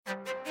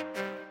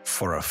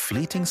For a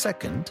fleeting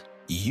second,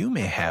 you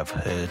may have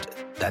heard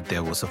that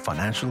there was a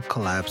financial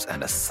collapse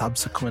and a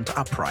subsequent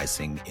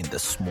uprising in the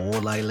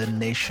small island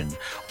nation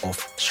of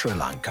Sri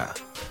Lanka.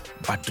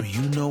 But do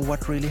you know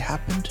what really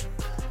happened?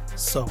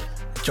 So,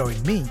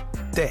 join me,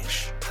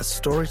 Desh, a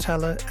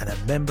storyteller and a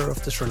member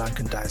of the Sri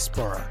Lankan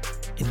diaspora,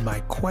 in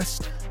my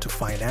quest to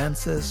find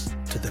answers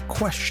to the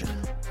question,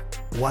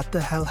 what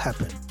the hell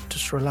happened to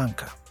Sri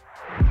Lanka?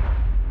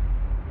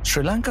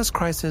 Sri Lanka's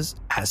crisis,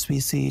 as we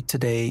see it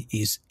today,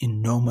 is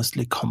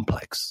enormously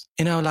complex.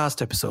 In our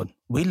last episode,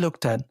 we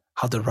looked at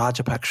how the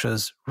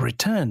Rajapakshas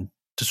returned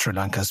to Sri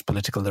Lanka's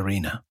political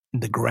arena.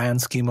 In the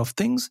grand scheme of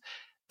things,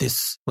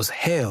 this was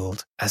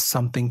hailed as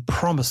something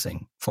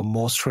promising for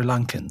most Sri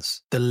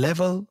Lankans. The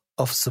level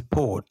of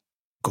support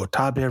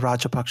Gotabaya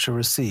Rajapaksa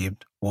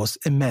received was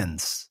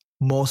immense.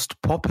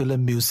 Most popular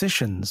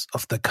musicians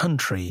of the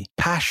country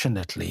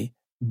passionately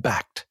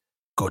backed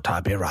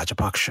Gotabaya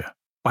Rajapaksa.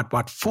 But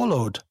what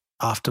followed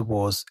after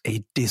was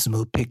a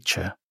dismal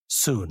picture.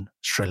 Soon,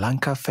 Sri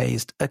Lanka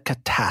faced a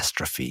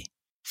catastrophe,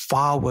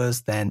 far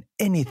worse than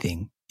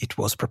anything it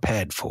was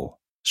prepared for.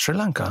 Sri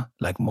Lanka,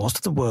 like most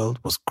of the world,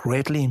 was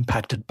greatly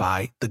impacted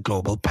by the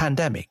global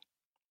pandemic.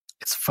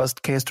 Its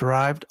first case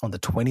arrived on the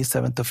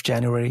 27th of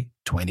January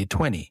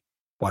 2020.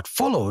 What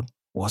followed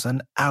was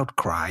an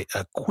outcry,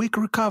 a quick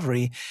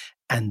recovery,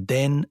 and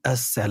then a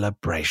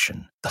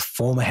celebration. The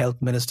former health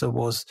minister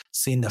was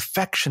seen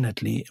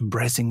affectionately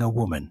embracing a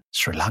woman,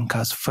 Sri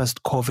Lanka's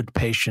first COVID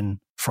patient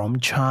from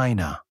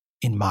China.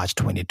 In March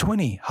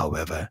 2020,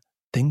 however,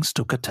 things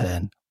took a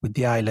turn with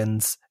the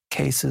island's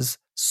cases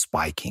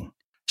spiking.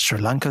 Sri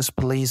Lanka's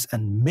police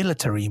and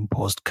military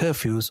imposed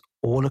curfews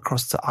all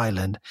across the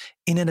island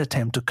in an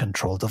attempt to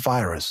control the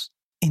virus.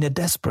 In a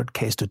desperate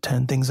case to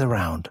turn things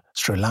around,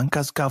 Sri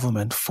Lanka's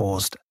government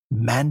forced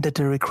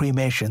mandatory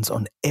cremations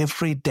on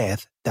every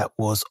death that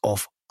was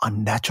of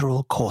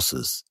unnatural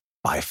causes.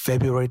 By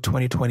February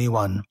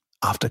 2021,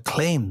 after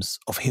claims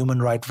of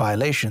human rights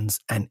violations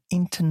and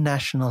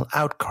international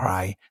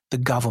outcry, the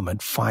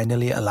government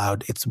finally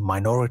allowed its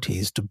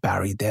minorities to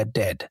bury their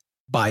dead.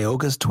 By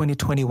August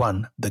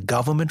 2021, the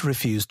government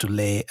refused to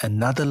lay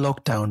another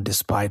lockdown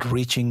despite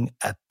reaching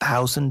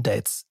 1,000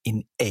 deaths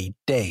in 8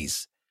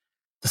 days.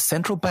 The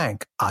central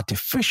bank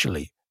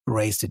artificially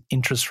raised its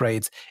interest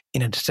rates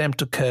in an attempt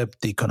to curb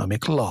the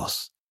economic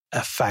loss,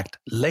 a fact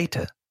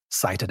later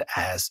cited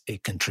as a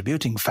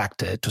contributing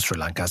factor to Sri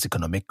Lanka's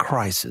economic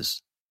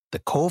crisis. The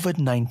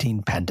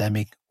COVID-19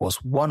 pandemic was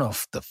one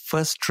of the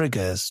first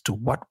triggers to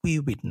what we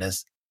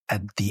witnessed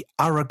at the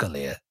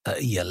Aragalaya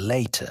a year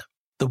later.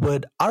 The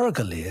word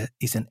Aragalaya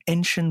is an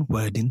ancient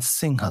word in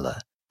Sinhala.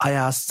 I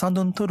asked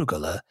Sandun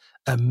Thurugala,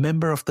 a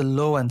member of the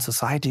Law and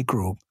Society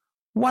group,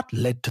 what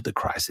led to the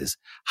crisis?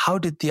 How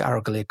did the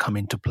Aragalaya come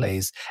into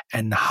place?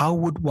 And how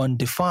would one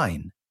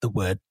define the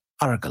word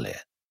Aragalaya?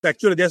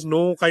 Actually, there's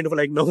no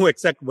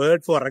exact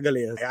word for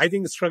Aragalaya. I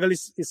think struggle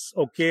is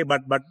okay,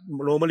 but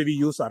normally we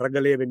use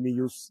Aragalaya when we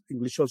use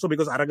English also,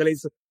 because Aragalaya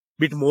is a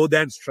bit more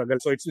than struggle.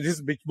 So it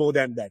is a bit more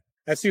than that.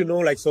 As you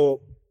know,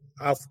 so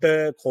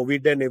after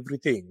COVID and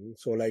everything,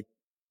 so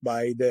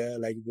by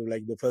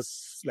the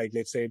first,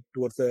 let's say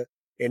towards the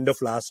end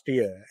of last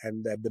year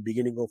and at the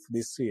beginning of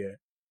this year,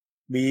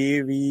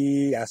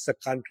 we as a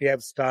country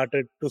have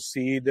started to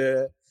see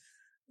the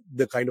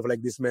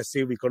this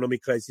massive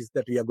economic crisis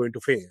that we are going to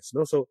face.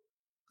 No? So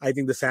I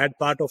think the sad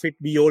part of it,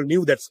 we all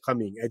knew that's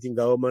coming. I think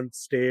government,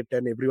 state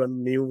and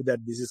everyone knew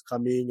that this is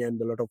coming,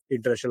 and a lot of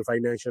international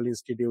financial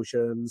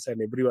institutions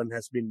and everyone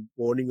has been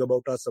warning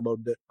about us about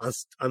the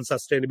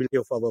unsustainability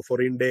of our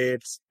foreign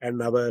debts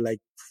and our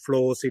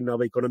flaws in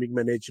our economic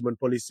management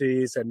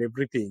policies and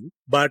everything.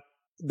 But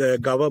the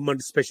government,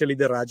 especially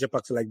the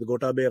Rajapaksa, the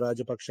Gotabaya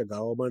Rajapaksa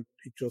government,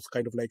 it was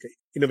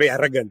in a way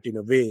arrogant in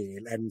a way,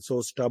 and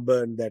so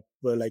stubborn that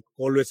were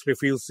always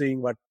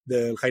refusing what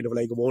the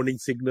warning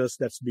signals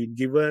that's been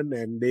given,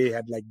 and they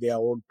had their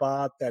own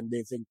path and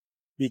they think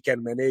we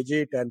can manage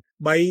it. And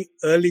by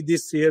early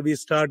this year, we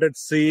started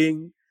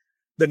seeing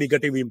the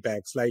negative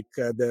impacts,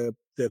 the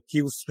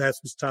queues has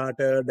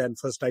started, and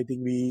first I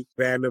think we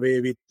ran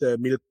away with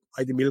milk.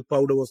 I think milk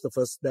powder was the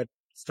first that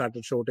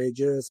started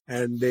shortages,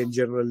 and then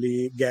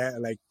generally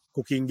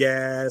cooking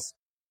gas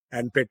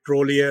and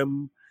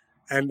petroleum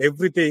and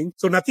everything.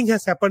 So nothing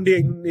has happened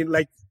in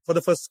for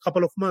the first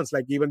couple of months,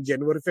 even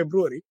January,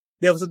 February,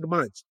 there wasn't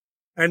much.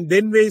 And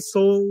then we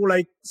saw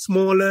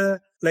smaller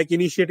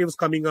initiatives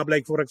coming up.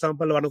 For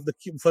example, one of the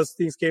first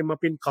things came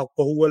up in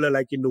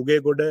Kohuwala, in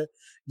Nugegoda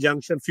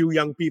Junction, few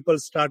young people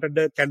started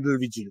a candle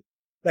vigil.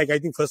 I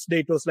think first day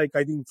it was 4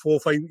 or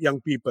 5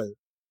 young people.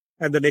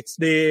 And the next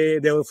day,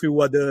 there were a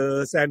few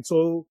others. And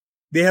so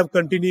they have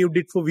continued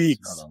it for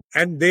weeks.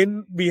 And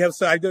then we have,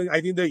 I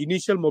think the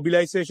initial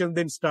mobilization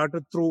then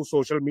started through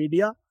social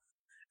media.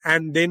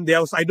 And then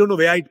there was, I don't know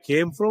where it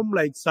came from.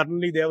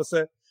 Suddenly there was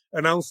a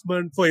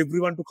announcement for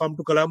everyone to come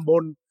to Colombo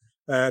on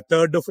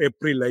 3rd of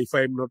April, if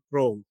I'm not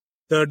wrong.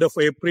 3rd of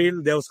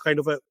April, there was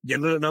a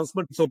general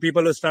announcement. So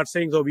people will start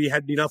saying, so we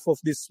had enough of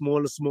this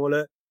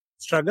smaller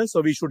struggle.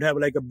 So we should have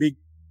a big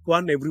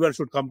one, everyone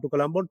should come to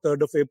Colombo on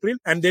 3rd of April.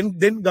 And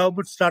then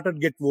government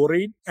started get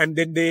worried. And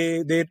then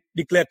they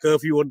declare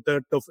curfew on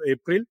 3rd of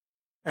April.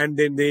 And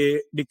then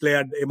they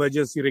declared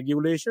emergency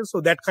regulation.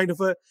 So that kind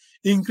of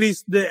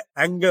increased the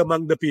anger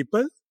among the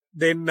people.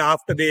 Then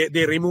after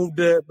they removed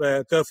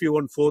the curfew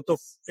on 4th of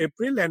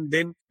April. And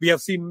then we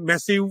have seen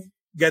massive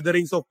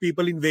gatherings of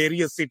people in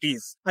various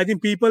cities. I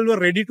think people were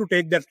ready to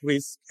take that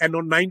risk. And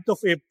on 9th of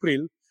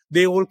April,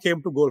 they all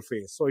came to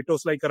Golface. So it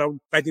was like around,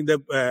 I think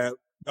the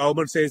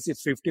government says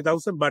it's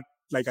 50,000, but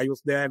like I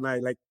was there and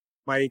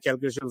my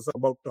calculation was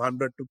about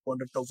 100 to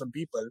 200,000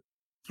 people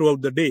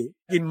throughout the day.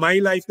 In my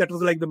life, that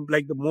was like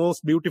the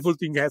most beautiful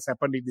thing has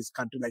happened in this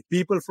country. Like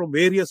people from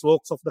various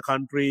walks of the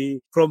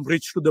country, from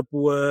rich to the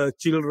poor,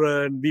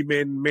 children,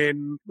 women,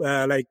 men,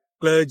 like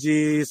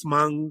clergy,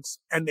 monks,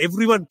 and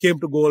everyone came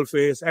to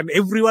Golface and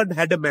everyone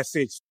had a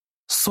message.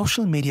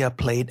 Social media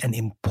played an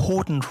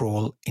important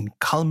role in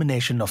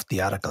culmination of the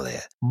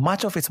Aragalaya.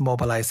 Much of its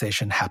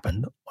mobilization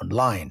happened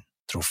online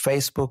through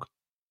Facebook,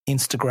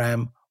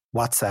 Instagram,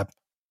 WhatsApp,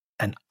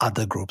 and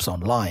other groups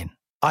online.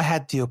 I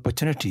had the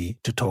opportunity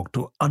to talk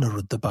to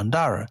Anuruddha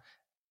Bandara,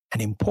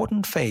 an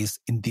important face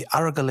in the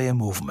Aragalaya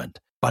movement.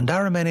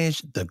 Bandara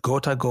managed the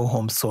Gota Go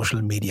Home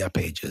social media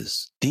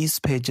pages. These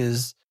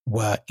pages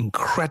were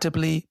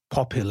incredibly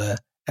popular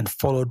and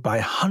followed by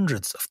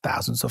hundreds of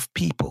thousands of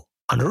people.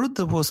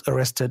 Anuruddha was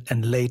arrested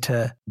and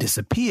later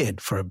disappeared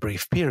for a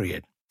brief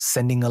period,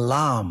 sending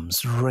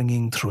alarms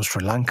ringing through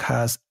Sri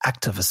Lanka's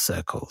activist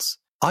circles.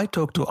 I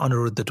talked to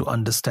Anuruddha to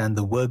understand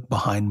the work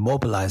behind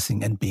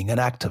mobilizing and being an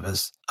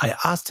activist. I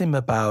asked him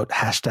about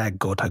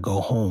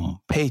 #GotaGoHome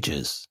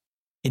pages.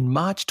 In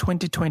March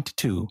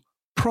 2022,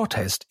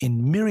 protest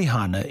in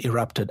Mirihana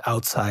erupted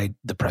outside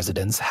the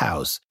president's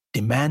house,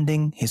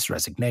 demanding his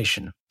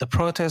resignation. The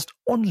protest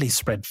only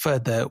spread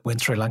further when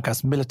Sri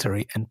Lanka's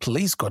military and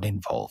police got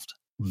involved.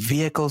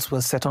 Vehicles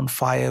were set on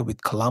fire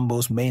with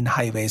Colombo's main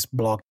highways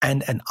blocked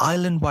and an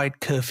island-wide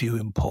curfew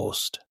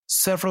imposed.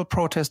 Several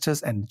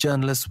protesters and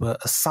journalists were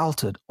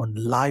assaulted on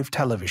live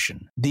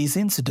television. These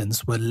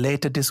incidents were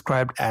later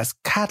described as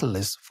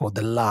catalysts for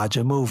the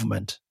larger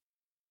movement.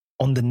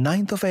 On the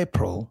 9th of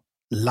April,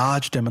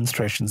 large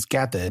demonstrations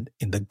gathered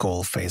in the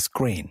Golface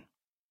Green,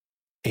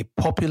 a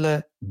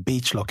popular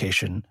beach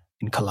location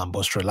in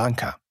Colombo, Sri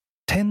Lanka.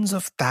 Tens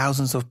of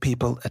thousands of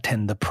people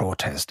attend the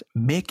protest,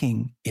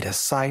 making it a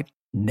sight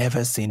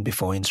never seen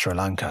before in Sri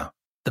Lanka.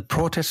 The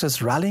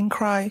protesters' rallying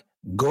cry,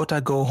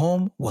 "Gota Go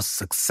Home," was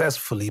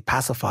successfully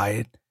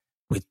pacified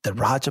with the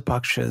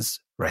Rajapaksha's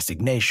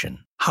resignation.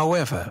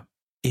 However,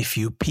 if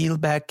you peel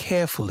back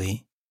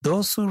carefully,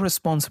 those who are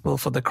responsible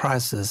for the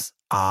crisis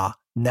are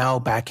now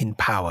back in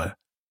power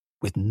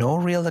with no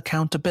real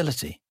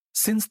accountability.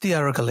 Since the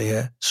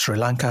Aragalaya, Sri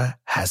Lanka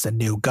has a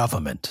new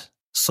government.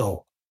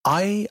 So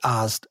I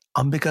asked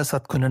Ambika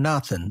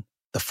Satkunanathan,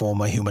 the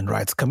former Human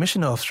Rights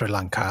Commissioner of Sri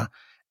Lanka,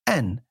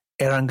 and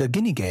Eranga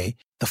Ginige,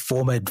 the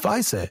former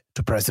advisor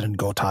to President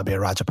Gotabaya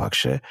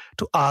Rajapaksa,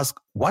 to ask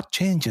what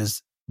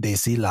changes they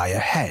see lie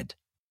ahead.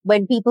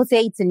 When people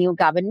say it's a new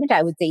government,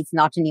 I would say it's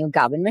not a new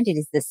government. It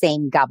is the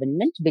same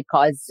government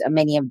because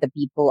many of the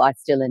people are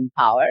still in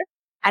power.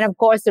 And of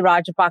course, the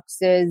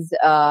Rajapaksas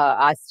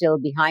are still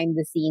behind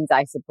the scenes,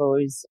 I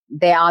suppose.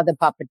 They are the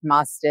puppet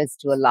masters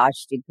to a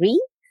large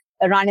degree.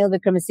 Ranil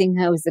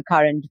Wickremesinghe, who is the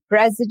current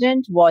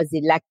president, was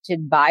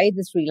elected by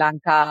the Sri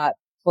Lanka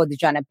for the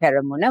Jana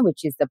Peramuna,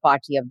 which is the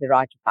party of the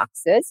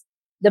Rajapaksas.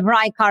 The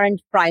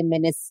current prime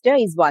minister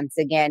is once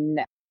again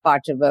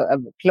part of a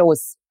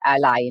close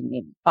ally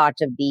and part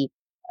of the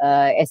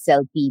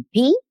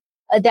SLPP.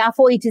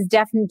 Therefore, it is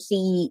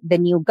definitely the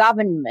new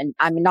government.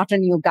 I mean, not a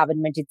new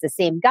government, it's the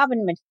same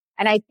government.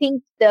 And I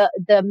think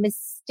the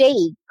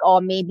mistake,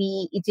 or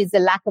maybe it is a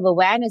lack of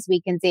awareness, we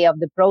can say,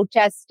 of the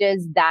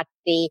protesters, that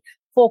they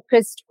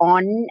focused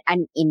on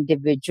an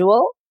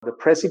individual. The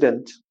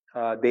president,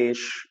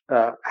 Desh,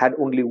 had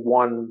only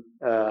one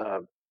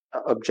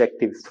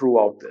objective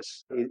throughout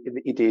this.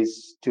 It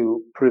is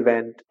to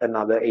prevent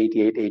another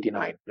 88,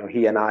 89.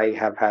 He and I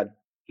have had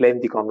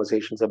lengthy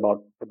conversations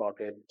about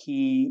it.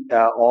 He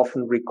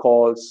often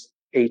recalls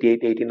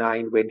 88,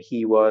 89 when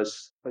he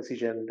was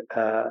positioned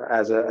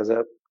as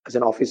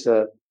an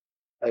officer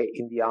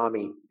in the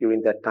army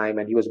during that time,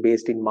 and he was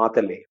based in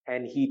Matale.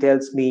 And he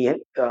tells me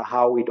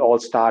how it all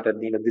started.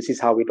 This is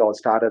how it all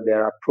started.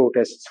 There are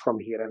protests from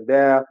here and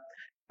there,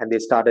 and they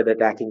started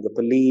attacking the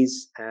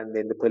police, and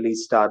then the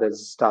police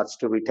starts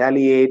to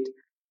retaliate,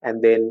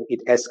 and then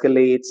it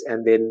escalates,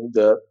 and then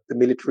the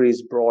military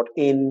is brought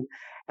in,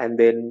 and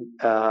then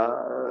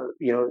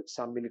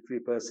some military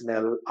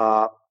personnel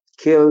are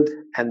killed,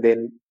 and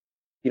then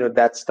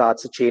that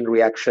starts a chain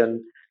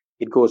reaction.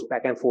 It goes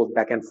back and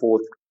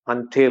forth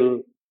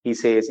until, he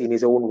says in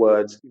his own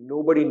words,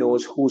 nobody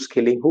knows who's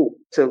killing who.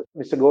 So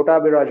Mr.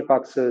 Gotabaya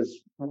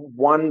Rajapaksa's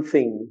one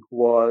thing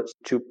was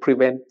to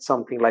prevent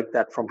something like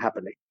that from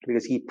happening,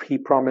 because he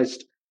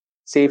promised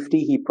safety,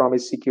 he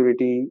promised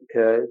security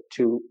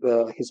to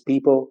his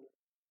people,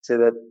 so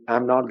that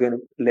I'm not going to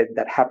let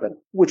that happen,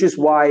 which is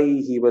why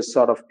he was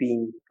sort of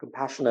being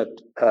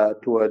compassionate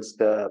towards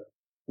the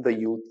the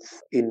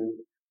youth in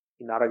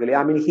Aragalaya.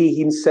 I mean, he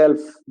himself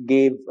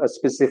gave a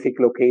specific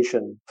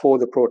location for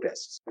the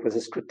protests. It was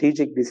a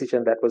strategic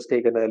decision that was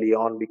taken early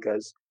on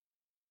because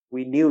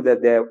we knew that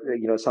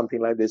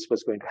something like this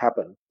was going to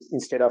happen.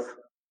 Instead of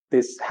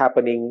this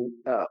happening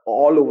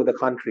all over the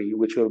country,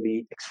 which will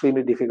be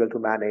extremely difficult to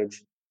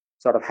manage,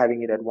 sort of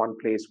having it at one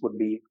place would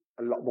be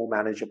a lot more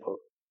manageable.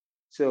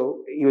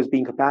 So he was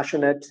being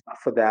compassionate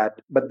for that.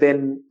 But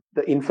then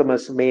the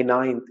infamous May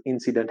 9th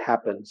incident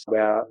happens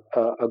where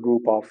a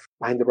group of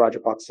Mahinda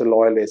Rajapaksa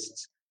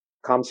loyalists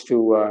comes to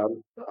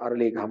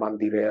Aralegha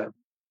Mandiraya,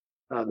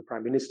 the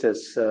Prime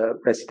Minister's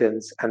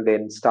residence, and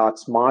then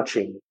starts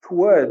marching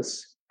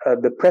towards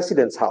the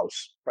President's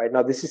house. Right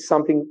now, this is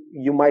something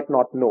you might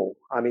not know.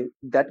 I mean,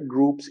 that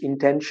group's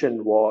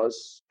intention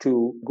was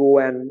to go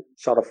and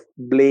sort of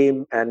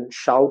blame and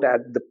shout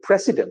at the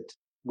President,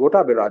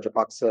 Gotabaya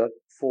Rajapaksa,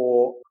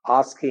 for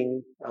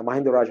asking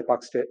Mahinda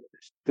Rajapaksa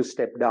to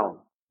step down.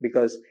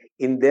 Because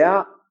in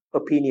their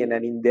opinion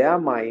and in their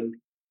mind,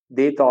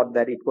 they thought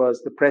that it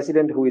was the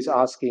President who is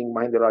asking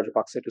Mahinda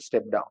Rajapaksa to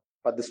step down.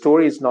 But the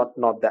story is not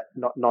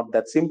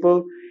that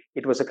simple.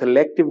 It was a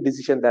collective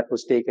decision that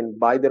was taken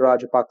by the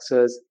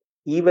Rajapaksas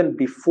even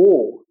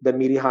before the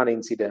Mirihana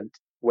incident,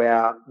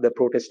 where the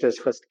protesters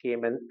first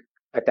came and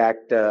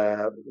attacked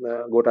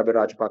Gotabaya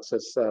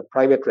Rajapaksa's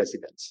private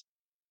residence.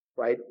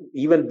 Right?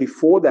 Even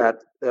before that,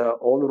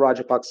 all the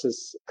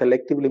Rajapaksas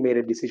collectively made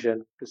a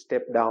decision to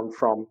step down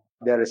from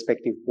their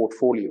respective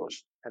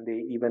portfolios, and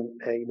they even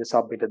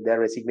submitted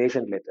their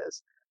resignation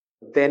letters.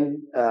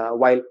 Then,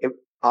 while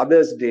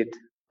others did,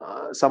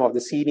 some of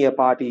the senior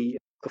party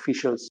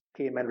officials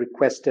came and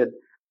requested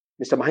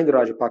Mr. Mahinda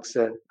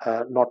Rajapaksa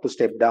not to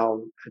step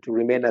down, to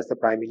remain as the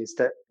Prime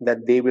Minister,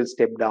 that they will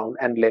step down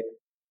and let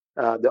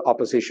the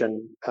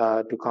opposition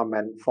to come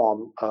and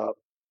form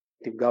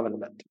a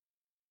government.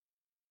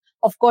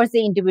 Of course,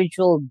 the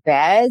individual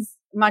bears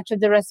much of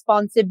the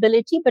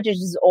responsibility, but it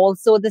is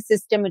also the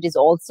system, it is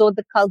also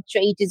the culture,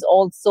 it is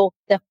also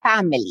the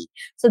family.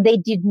 So they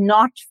did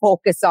not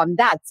focus on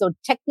that. So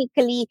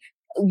technically,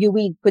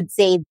 we could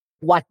say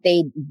what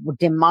they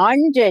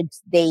demanded,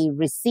 they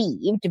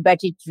received, but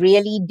it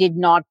really did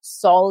not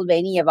solve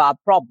any of our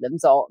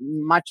problems or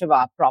much of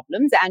our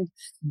problems. And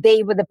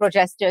the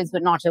protesters were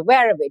not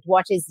aware of it.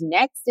 What is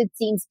next? It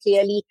seems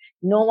clearly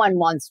no one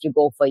wants to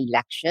go for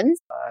elections.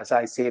 As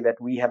I say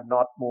that we have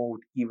not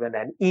moved even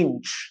an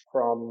inch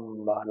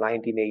from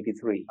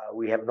 1983.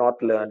 We have not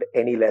learned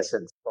any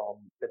lessons from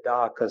the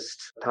darkest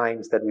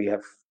times that we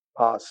have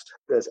passed.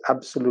 There's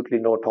absolutely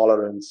no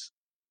tolerance.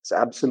 There's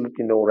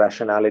absolutely no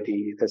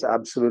rationality. There's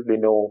absolutely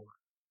no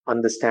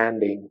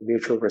understanding,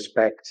 mutual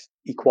respect,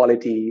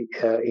 equality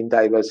in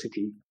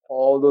diversity.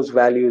 All those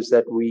values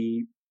that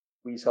we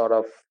sort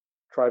of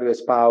try to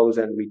espouse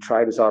and we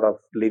try to sort of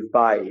live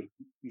by,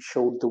 we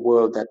showed the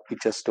world that we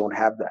just don't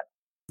have that.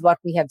 What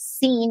we have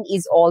seen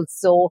is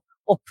also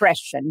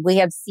oppression. We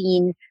have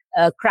seen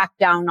a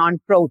crackdown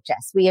on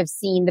protests. We have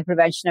seen the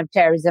Prevention of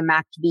Terrorism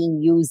Act being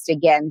used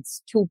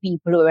against two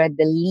people who were at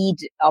the lead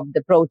of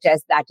the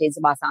protest, that is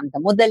Vasantha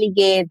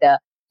Mudalige,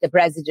 the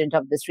president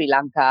of the Sri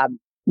Lanka,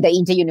 the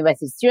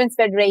Inter-University Students'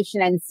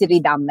 Federation, and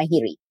Siridhamma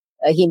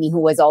Himi, who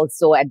was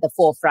also at the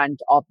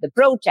forefront of the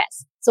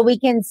protest. So we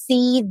can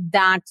see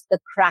that the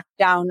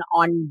crackdown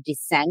on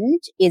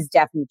dissent is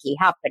definitely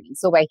happening.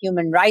 So where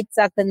human rights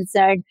are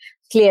concerned,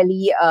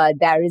 clearly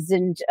there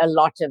isn't a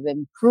lot of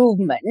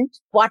improvement.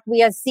 What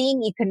we are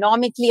seeing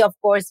economically, of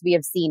course, we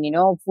have seen,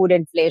 food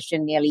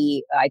inflation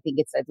nearly, I think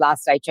it's at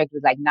last I checked,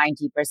 was like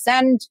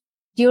 90%.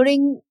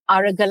 During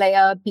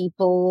Aragalaya,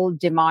 people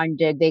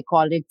demanded, they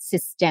called it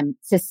system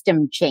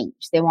change.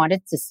 They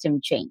wanted system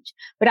change.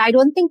 But I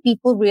don't think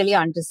people really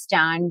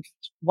understand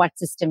what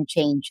system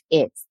change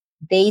is.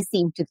 They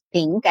seem to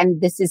think,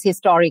 and this is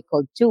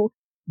historical too,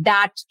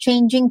 that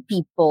changing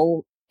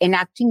people,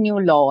 enacting new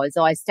laws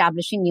or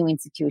establishing new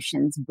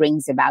institutions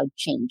brings about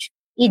change.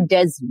 It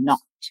does not.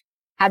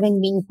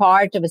 Having been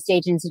part of a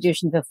state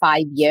institution for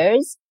 5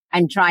 years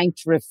and trying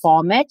to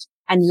reform it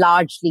and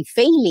largely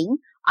failing,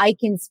 I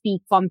can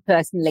speak from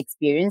personal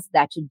experience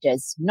that it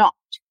does not.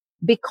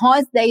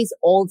 Because there is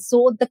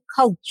also the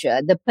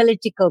culture, the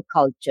political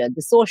culture,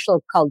 the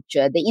social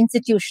culture, the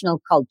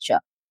institutional culture.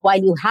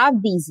 While you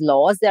have these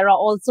laws, there are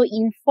also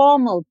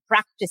informal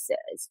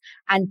practices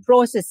and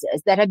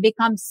processes that have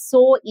become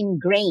so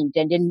ingrained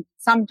and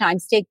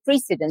sometimes take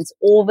precedence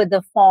over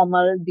the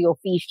formal, the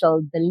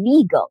official, the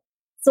legal.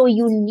 So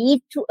you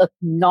need to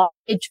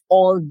acknowledge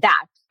all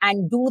that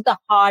and do the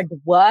hard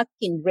work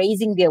in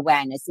raising the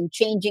awareness, in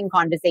changing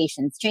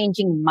conversations,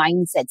 changing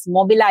mindsets,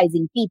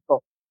 mobilizing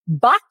people.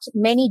 But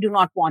many do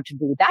not want to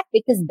do that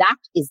because that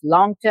is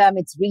long-term.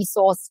 It's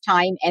resource,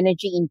 time,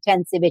 energy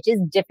intensive. It is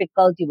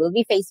difficult. You will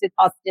be faced with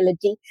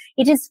hostility.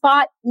 It is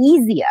far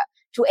easier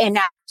to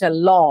enact a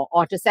law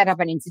or to set up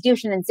an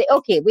institution and say,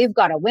 okay, we've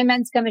got a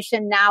women's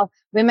commission now,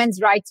 women's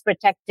rights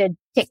protected,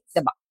 tick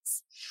the box.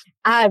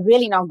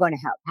 Really not going to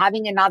help.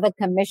 Having another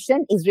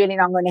commission is really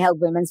not going to help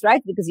women's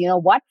rights because you know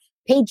what?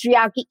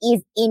 Patriarchy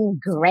is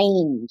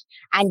ingrained,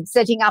 and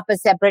setting up a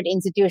separate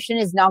institution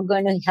is not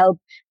going to help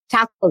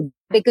tackle,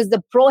 because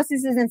the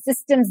processes and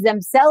systems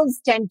themselves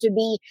tend to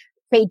be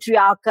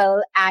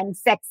patriarchal and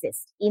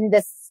sexist in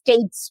the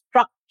state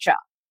structure.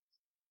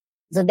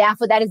 So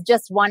therefore, that is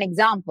just one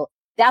example.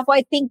 Therefore,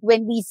 I think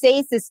when we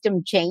say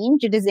system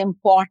change, it is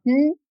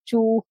important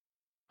to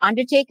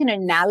undertake an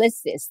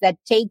analysis that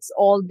takes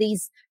all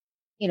these,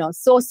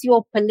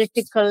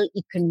 socio-political,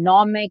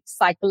 economic,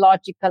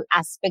 psychological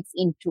aspects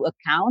into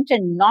account,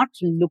 and not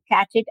look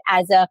at it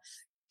as a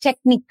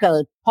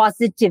technical,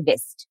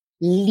 positivist,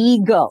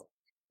 legal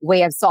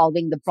way of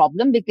solving the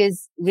problem,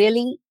 because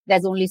really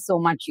there's only so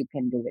much you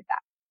can do with that.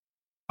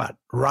 But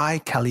Rai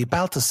Kelly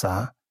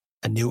Baltasar,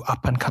 a new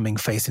up-and-coming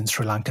face in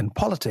Sri Lankan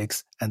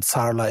politics, and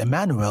Sarla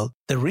Emmanuel,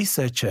 the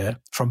researcher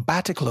from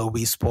Batticaloa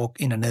we spoke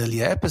in an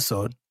earlier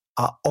episode,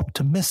 are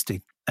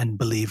optimistic and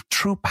believe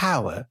true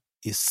power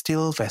is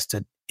still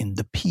vested in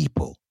the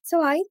people.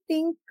 So I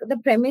think the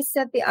premise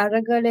that the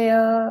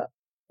Aragalaya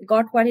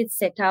got what it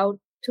set out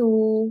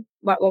to,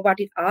 what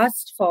it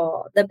asked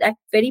for, that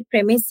very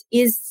premise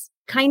is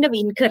kind of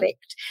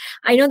incorrect.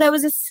 I know there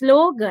was a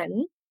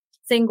slogan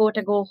saying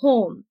 "Gota go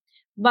home,"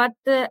 but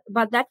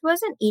that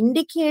was an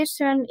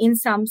indication in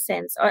some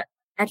sense, or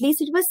at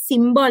least it was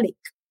symbolic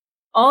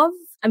of.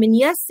 I mean,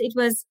 yes, it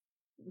was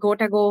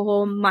Gota go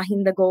home,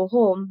 Mahinda go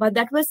home, but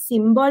that was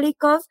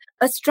symbolic of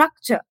a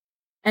structure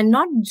and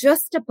not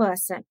just a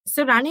person.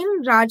 So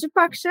Ranil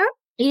Rajapaksa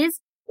is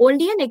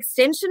only an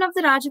extension of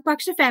the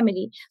Rajapaksa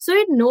family. So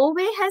in no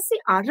way has the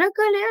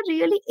Aragalaya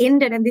really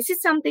ended. And this is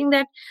something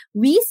that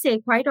we say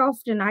quite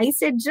often. I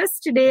said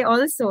just today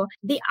also,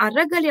 the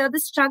Aragalaya, the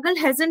struggle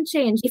hasn't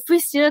changed. If we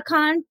still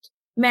can't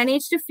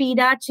manage to feed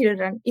our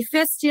children, if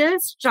we're still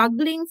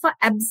struggling for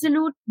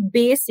absolute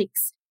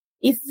basics,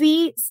 if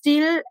we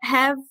still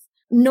have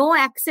no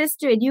access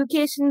to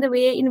education the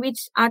way in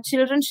which our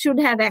children should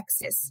have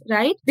access,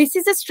 right? This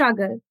is a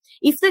struggle.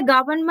 If the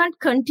government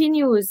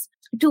continues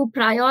to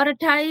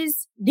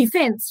prioritize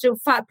defense, to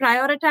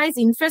prioritize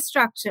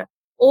infrastructure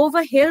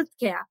over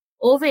healthcare,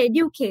 over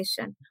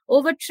education,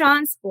 over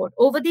transport,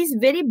 over these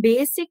very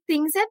basic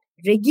things that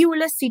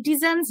regular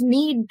citizens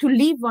need to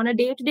live on a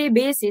day-to-day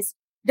basis,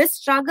 the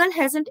struggle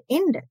hasn't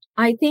ended.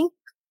 I think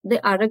the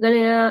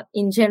Aragalaya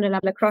in general,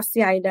 across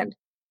the island,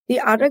 the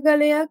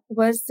Aragalaya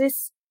was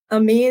this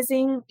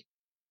amazing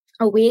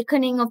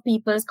awakening of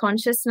people's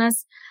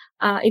consciousness.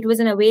 It was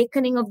an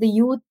awakening of the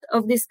youth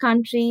of this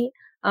country.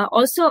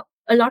 Also,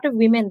 a lot of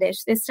women there,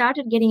 they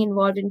started getting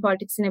involved in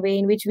politics in a way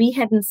in which we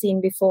hadn't seen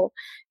before.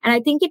 And I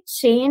think it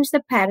changed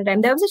the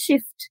paradigm. There was a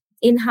shift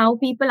in how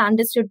people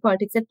understood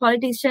politics, that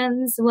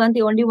politicians weren't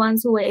the only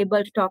ones who were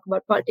able to talk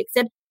about politics,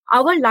 that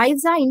our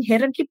lives are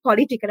inherently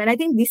political. And I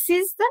think this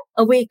is the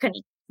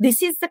awakening.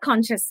 This is the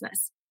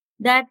consciousness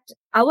that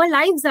our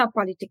lives are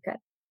political,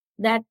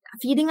 that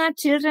feeding our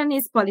children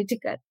is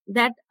political,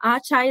 that our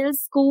child's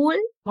school,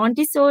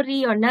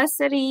 Montessori or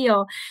nursery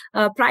or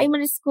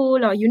primary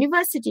school or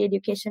university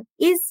education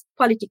is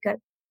political.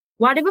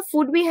 Whatever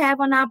food we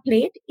have on our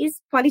plate is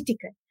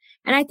political.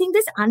 And I think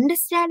this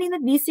understanding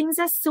that these things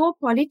are so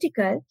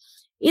political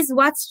is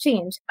what's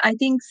changed. I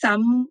think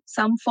some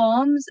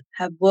forms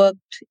have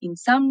worked in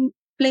some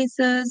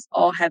places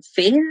or have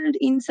failed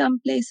in some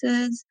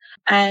places.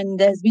 And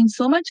there's been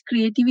so much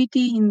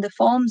creativity in the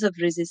forms of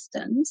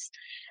resistance.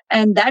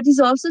 And that is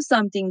also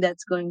something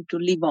that's going to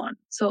live on.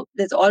 So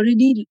there's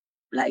already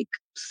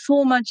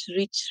so much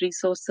rich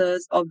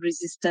resources of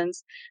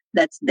resistance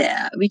that's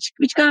there, which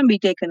can't be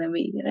taken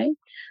away, right?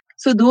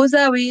 So those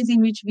are ways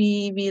in which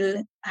we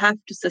will have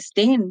to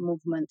sustain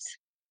movements.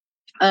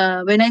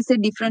 When I say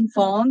different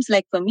forms,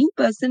 for me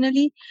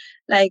personally,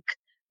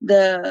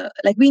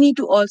 we need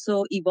to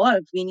also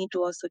evolve. We need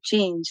to also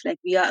change.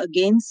 We are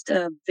against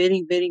a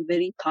very, very,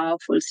 very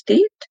powerful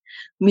state,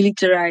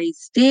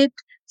 militarized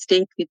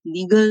state with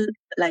legal,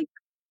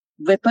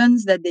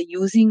 weapons that they're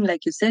using.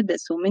 Like you said,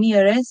 there's so many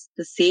arrests.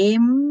 The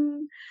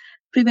same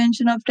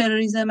Prevention of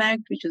Terrorism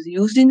Act, which was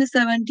used in the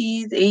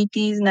 70s,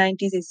 80s,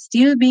 90s, is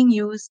still being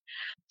used.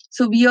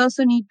 So we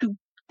also need to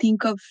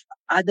think of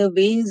other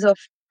ways of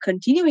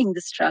continuing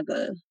the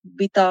struggle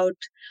without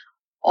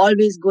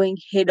always going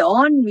head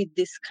on with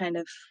this kind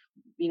of,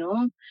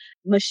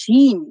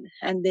 machine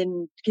and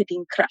then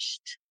getting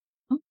crushed.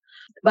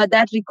 But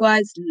that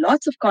requires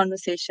lots of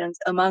conversations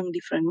among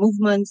different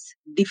movements,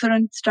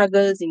 different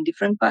struggles in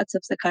different parts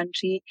of the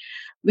country,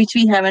 which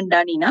we haven't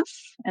done enough.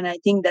 And I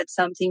think that's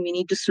something we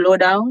need to slow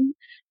down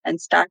and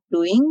start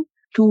doing,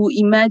 to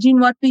imagine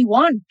what we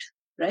want,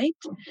 right?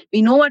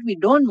 We know what we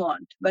don't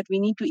want, but we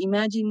need to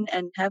imagine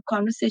and have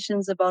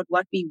conversations about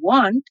what we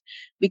want,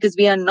 because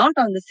we are not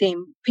on the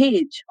same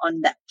page on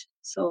that.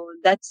 So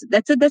that's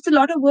a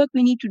lot of work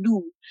we need to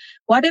do.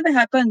 Whatever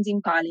happens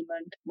in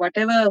Parliament,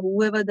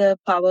 whoever the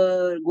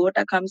power,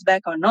 Gota comes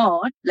back or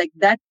not,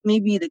 that may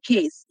be the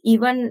case.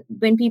 Even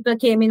when people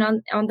came in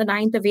on the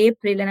 9th of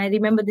April, and I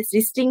remember this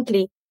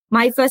distinctly,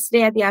 my first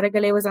day at the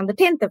Aragalaya was on the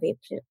 10th of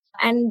April.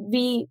 And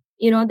we,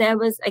 there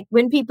was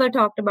when people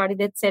talked about it,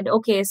 they said,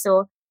 okay,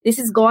 so this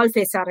is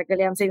Golfes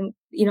Aragalaya. I'm saying,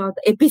 the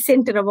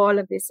epicenter of all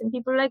of this. And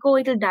people are like, oh,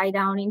 it'll die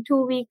down in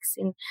 2 weeks,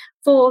 in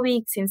 4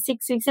 weeks, in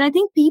 6 weeks. And I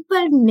think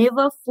people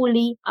never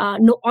fully,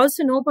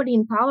 also nobody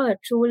in power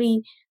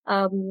truly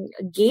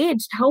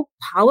gauged how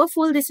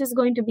powerful this is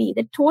going to be.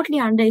 They totally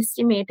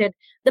underestimated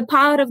the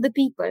power of the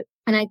people.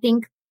 And I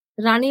think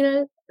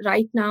Ranil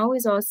right now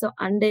is also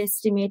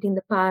underestimating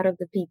the power of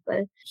the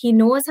people. He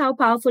knows how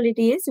powerful it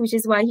is, which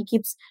is why he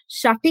keeps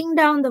shutting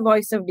down the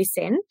voice of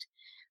dissent.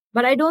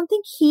 But I don't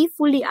think he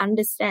fully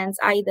understands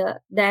either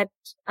that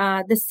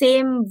the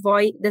same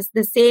voice,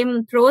 the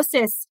same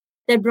process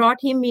that brought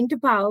him into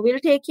power will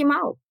take him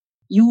out.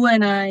 You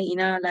and I, in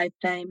our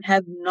lifetime,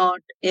 have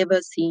not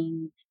ever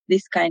seen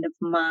this kind of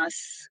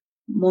mass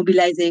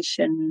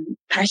mobilization,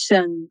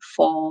 passion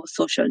for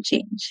social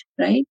change,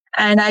 right?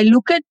 And I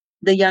look at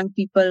the young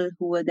people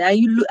who were there.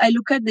 I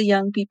look at the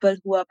young people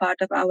who are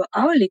part of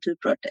our little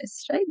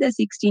protest, right? They're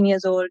 16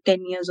 years old,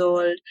 10 years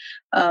old,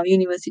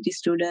 university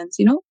students,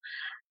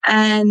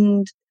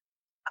 And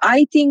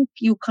I think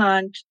you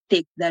can't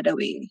take that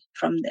away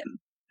from them,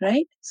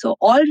 right? So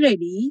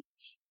already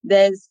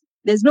there's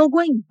no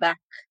going back,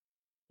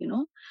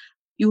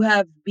 You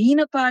have been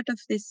a part of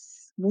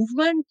this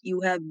movement.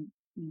 You have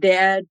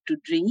dared to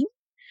dream.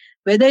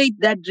 Whether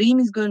that dream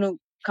is going to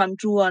come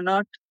true or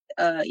not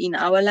in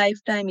our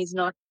lifetime is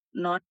not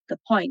the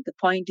point. The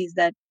point is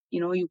that,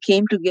 you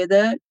came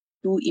together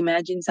to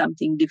imagine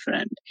something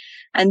different.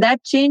 And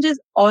that change has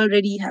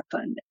already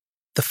happened.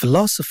 The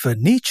philosopher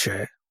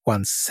Nietzsche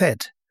once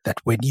said that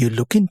when you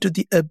look into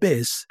the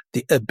abyss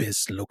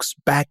looks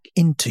back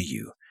into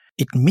you.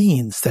 It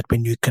means that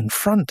when you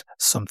confront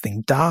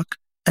something dark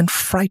and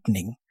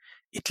frightening,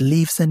 it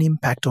leaves an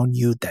impact on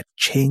you that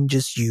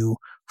changes you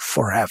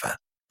forever.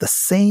 The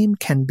same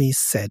can be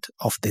said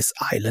of this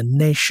island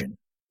nation.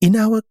 In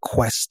our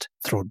quest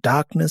through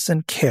darkness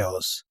and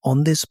chaos,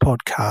 on this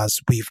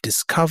podcast, we've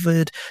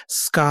discovered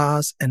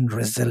scars and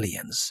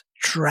resilience,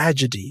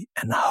 tragedy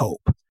and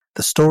hope.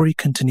 The story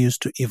continues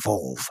to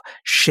evolve,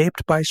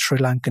 shaped by Sri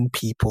Lankan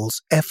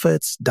people's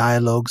efforts,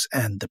 dialogues,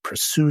 and the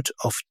pursuit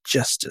of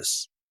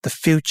justice. The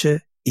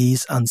future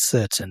is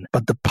uncertain,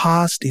 but the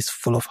past is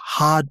full of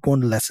hard-won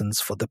lessons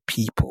for the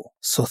people.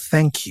 So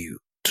thank you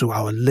to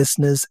our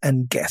listeners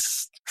and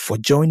guests for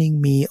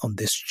joining me on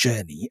this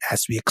journey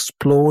as we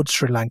explored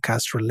Sri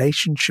Lanka's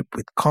relationship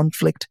with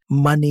conflict,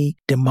 money,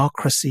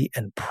 democracy,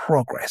 and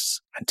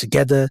progress, and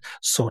together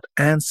sought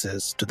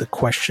answers to the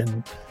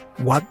question,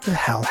 what the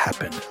hell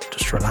happened to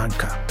Sri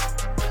Lanka?